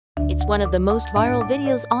It's one of the most viral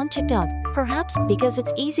videos on TikTok, perhaps because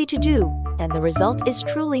it's easy to do, and the result is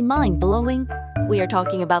truly mind-blowing. We are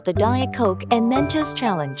talking about the Diet Coke and Mentos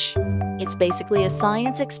challenge. It's basically a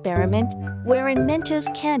science experiment wherein Mentos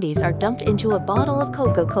candies are dumped into a bottle of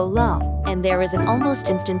Coca-Cola, and there is an almost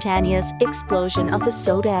instantaneous explosion of the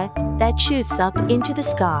soda that shoots up into the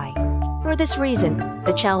sky. For this reason,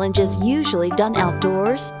 the challenge is usually done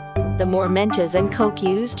outdoors. The more Mentos and Coke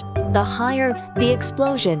used, the higher the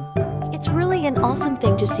explosion. It's really an awesome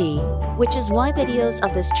thing to see, which is why videos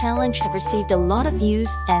of this challenge have received a lot of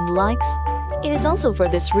views and likes. It is also for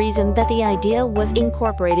this reason that the idea was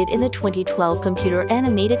incorporated in the 2012 computer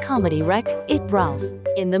animated comedy Wreck-It Ralph.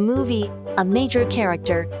 In the movie, a major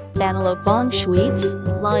character, Vanellope von Schweetz,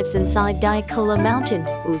 lives inside Diet Cola Mountain,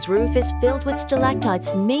 whose roof is filled with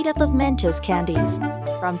stalactites made up of Mentos candies.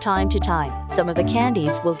 From time to time, some of the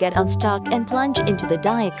candies will get unstuck and plunge into the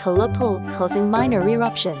Diet Cola pool, causing minor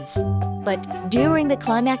eruptions. But during the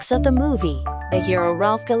climax of the movie, the hero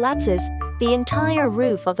Ralph collapses the entire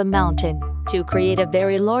roof of the mountain to create a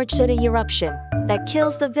very large soda eruption that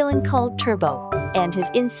kills the villain called Turbo and his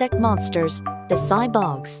insect monsters, the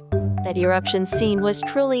cyborgs. That eruption scene was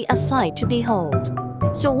truly a sight to behold.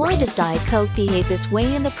 So why does Diet Coke behave this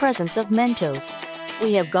way in the presence of Mentos?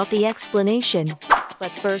 We have got the explanation.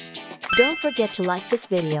 But first, don't forget to like this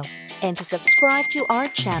video and to subscribe to our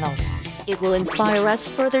channel. It will inspire us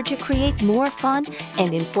further to create more fun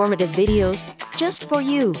and informative videos just for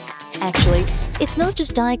you. Actually, it's not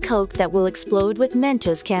just Diet Coke that will explode with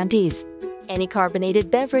Mentos candies. Any carbonated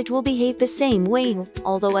beverage will behave the same way,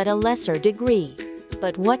 although at a lesser degree.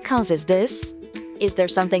 But what causes this? Is there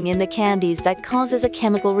something in the candies that causes a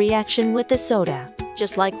chemical reaction with the soda?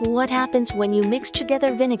 Just like what happens when you mix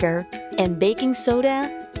together vinegar and baking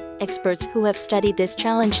soda? Experts who have studied this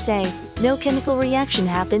challenge say no chemical reaction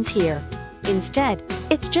happens here. Instead,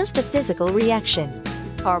 it's just a physical reaction.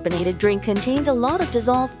 Carbonated drink contains a lot of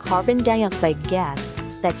dissolved carbon dioxide gas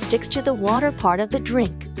that sticks to the water part of the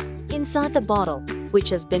drink. Inside the bottle, which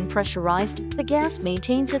has been pressurized, the gas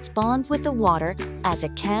maintains its bond with the water as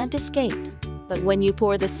it can't escape. But when you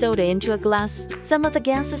pour the soda into a glass, some of the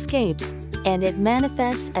gas escapes, and it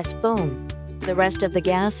manifests as foam. The rest of the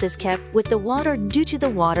gas is kept with the water due to the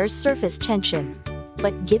water's surface tension.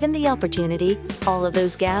 But given the opportunity, all of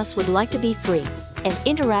those gas would like to be free and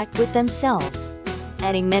interact with themselves.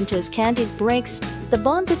 Adding Mentos candies breaks the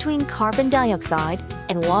bond between carbon dioxide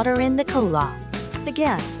and water in the cola. The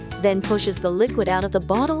gas then pushes the liquid out of the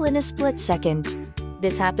bottle in a split second.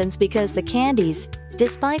 This happens because the candies,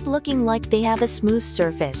 despite looking like they have a smooth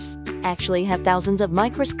surface, actually have thousands of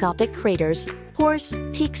microscopic craters, pores,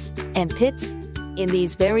 peaks, and pits. In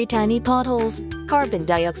these very tiny potholes, carbon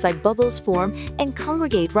dioxide bubbles form and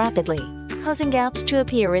congregate rapidly, causing gaps to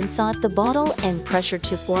appear inside the bottle and pressure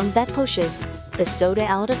to form that pushes the soda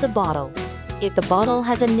out of the bottle. If the bottle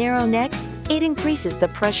has a narrow neck, it increases the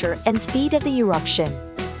pressure and speed of the eruption.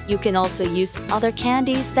 You can also use other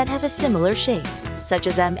candies that have a similar shape, such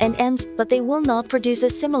as M&Ms, but they will not produce a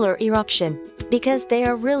similar eruption because they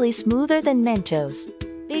are really smoother than Mentos.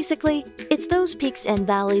 Basically, it's those peaks and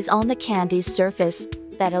valleys on the candy's surface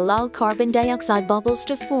that allow carbon dioxide bubbles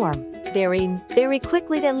to form very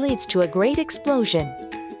quickly that leads to a great explosion.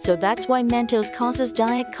 So that's why Mentos causes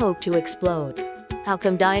Diet Coke to explode. How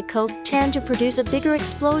come Diet Coke tend to produce a bigger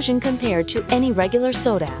explosion compared to any regular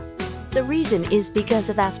soda? The reason is because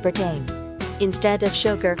of aspartame. Instead of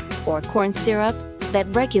sugar or corn syrup that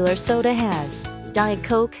regular soda has, Diet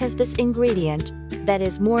Coke has this ingredient that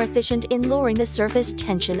is more efficient in lowering the surface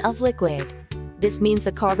tension of liquid. This means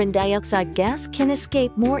the carbon dioxide gas can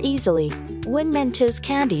escape more easily when Mentos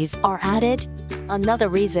candies are added. Another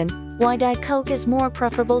reason why Diet Coke is more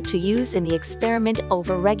preferable to use in the experiment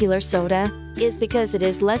over regular soda is because it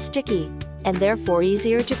is less sticky and therefore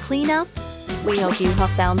easier to clean up. We hope you have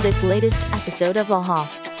found this latest episode of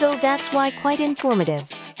AHA, so that's why quite informative.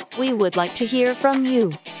 We would like to hear from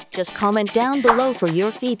you. Just comment down below for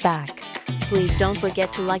your feedback. Please don't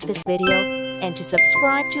forget to like this video and to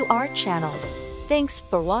subscribe to our channel. Thanks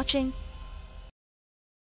for watching.